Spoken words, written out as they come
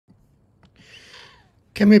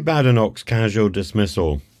Kemi Badenoch's casual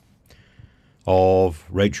dismissal of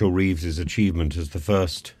Rachel Reeves's achievement as the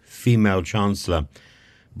first female Chancellor,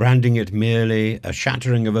 branding it merely a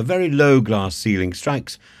shattering of a very low glass ceiling,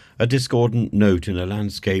 strikes a discordant note in a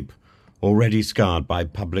landscape already scarred by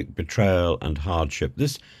public betrayal and hardship.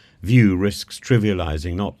 This view risks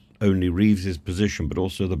trivialising not only Reeves's position but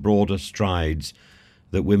also the broader strides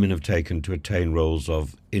that women have taken to attain roles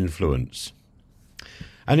of influence.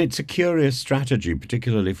 And it's a curious strategy,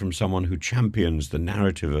 particularly from someone who champions the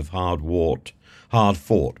narrative of hard-fought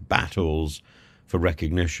battles for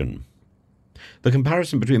recognition. The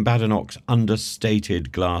comparison between Badenoch's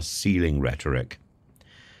understated glass ceiling rhetoric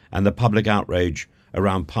and the public outrage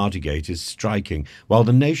around Partygate is striking. While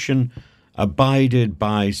the nation abided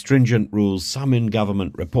by stringent rules, some in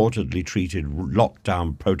government reportedly treated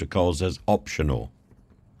lockdown protocols as optional.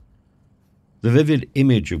 The vivid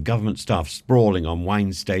image of government staff sprawling on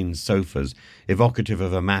wine-stained sofas, evocative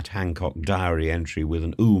of a Matt Hancock diary entry with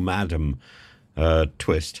an "ooh, madam"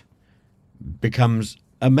 twist, becomes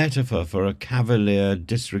a metaphor for a cavalier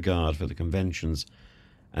disregard for the conventions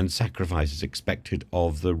and sacrifices expected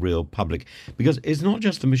of the real public. Because it's not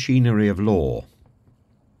just the machinery of law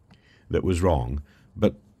that was wrong,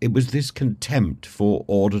 but it was this contempt for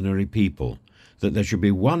ordinary people, that there should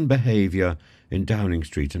be one behaviour in Downing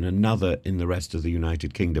Street and another in the rest of the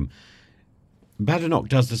United Kingdom. Badenoch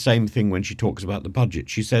does the same thing when she talks about the budget.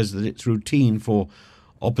 She says that it's routine for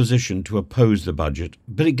opposition to oppose the budget,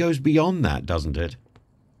 but it goes beyond that, doesn't it?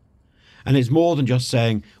 And it's more than just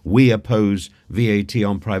saying we oppose VAT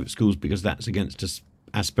on private schools because that's against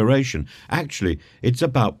aspiration. Actually, it's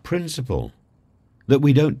about principle, that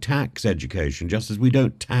we don't tax education just as we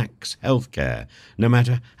don't tax healthcare, no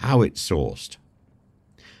matter how it's sourced.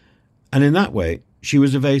 And in that way, she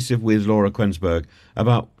was evasive with Laura Quensberg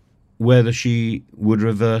about whether she would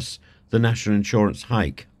reverse the national insurance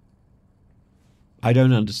hike. I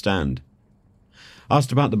don't understand.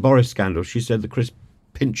 Asked about the Boris scandal, she said the Chris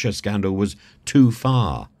Pincher scandal was too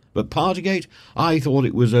far. But Partygate, I thought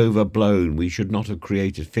it was overblown. We should not have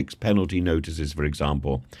created fixed penalty notices, for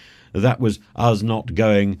example. That was us not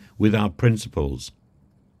going with our principles.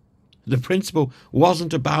 The principle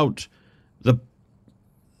wasn't about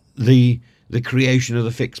the creation of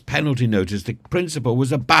the fixed penalty notice. The principle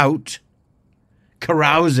was about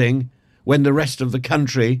carousing when the rest of the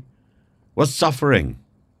country was suffering.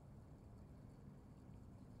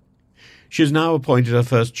 She has now appointed her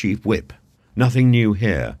first chief whip. Nothing new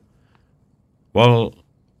here. Well,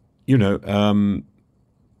 you know, the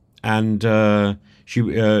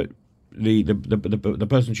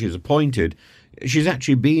person she has appointed, she's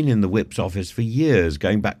actually been in the whip's office for years,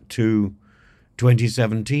 going back to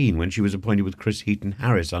 2017 when she was appointed with Chris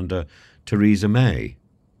Heaton-Harris under Theresa May.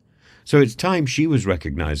 So it's time she was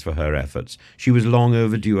recognised for her efforts. She was long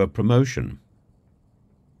overdue a promotion.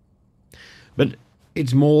 But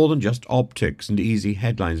it's more than just optics and easy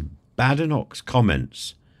headlines. Badenoch's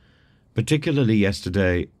comments, particularly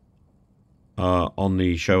yesterday on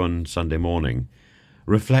the show on Sunday morning,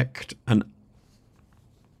 reflect an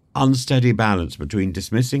unsteady balance between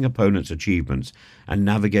dismissing opponents' achievements and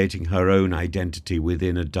navigating her own identity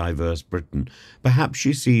within a diverse Britain. Perhaps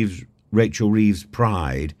she sees Rachel Reeves's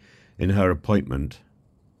pride in her appointment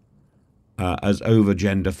as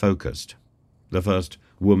over-gender focused, the first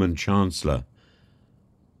woman Chancellor.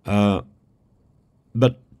 But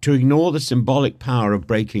to ignore the symbolic power of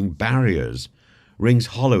breaking barriers rings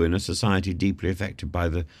hollow in a society deeply affected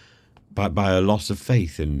by a loss of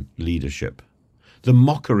faith in leadership. The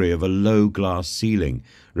mockery of a low glass ceiling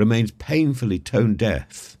remains painfully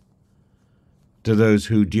tone-deaf to those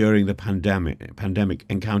who, during the pandemic,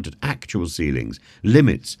 encountered actual ceilings,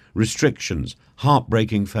 limits, restrictions,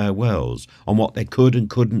 heartbreaking farewells on what they could and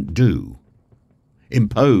couldn't do,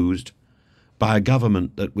 imposed by a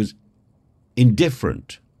government that was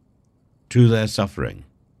indifferent to their suffering,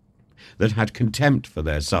 that had contempt for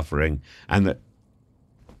their suffering, and that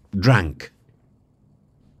drank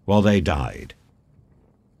while they died.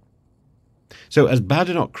 So as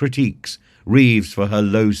Badenoch critiques Reeves for her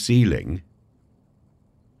low ceiling,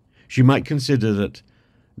 she might consider that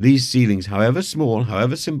these ceilings, however small,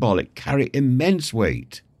 however symbolic, carry immense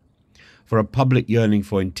weight for a public yearning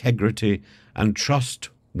for integrity and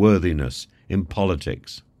trustworthiness in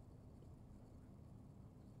politics.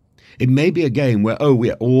 It may be a game where,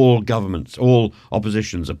 all governments, all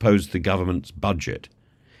oppositions oppose the government's budget.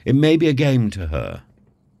 It may be a game to her,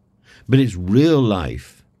 but it's real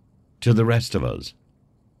life to the rest of us.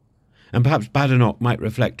 And perhaps Badenoch might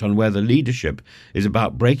reflect on whether leadership is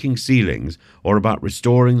about breaking ceilings or about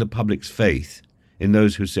restoring the public's faith in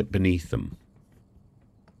those who sit beneath them.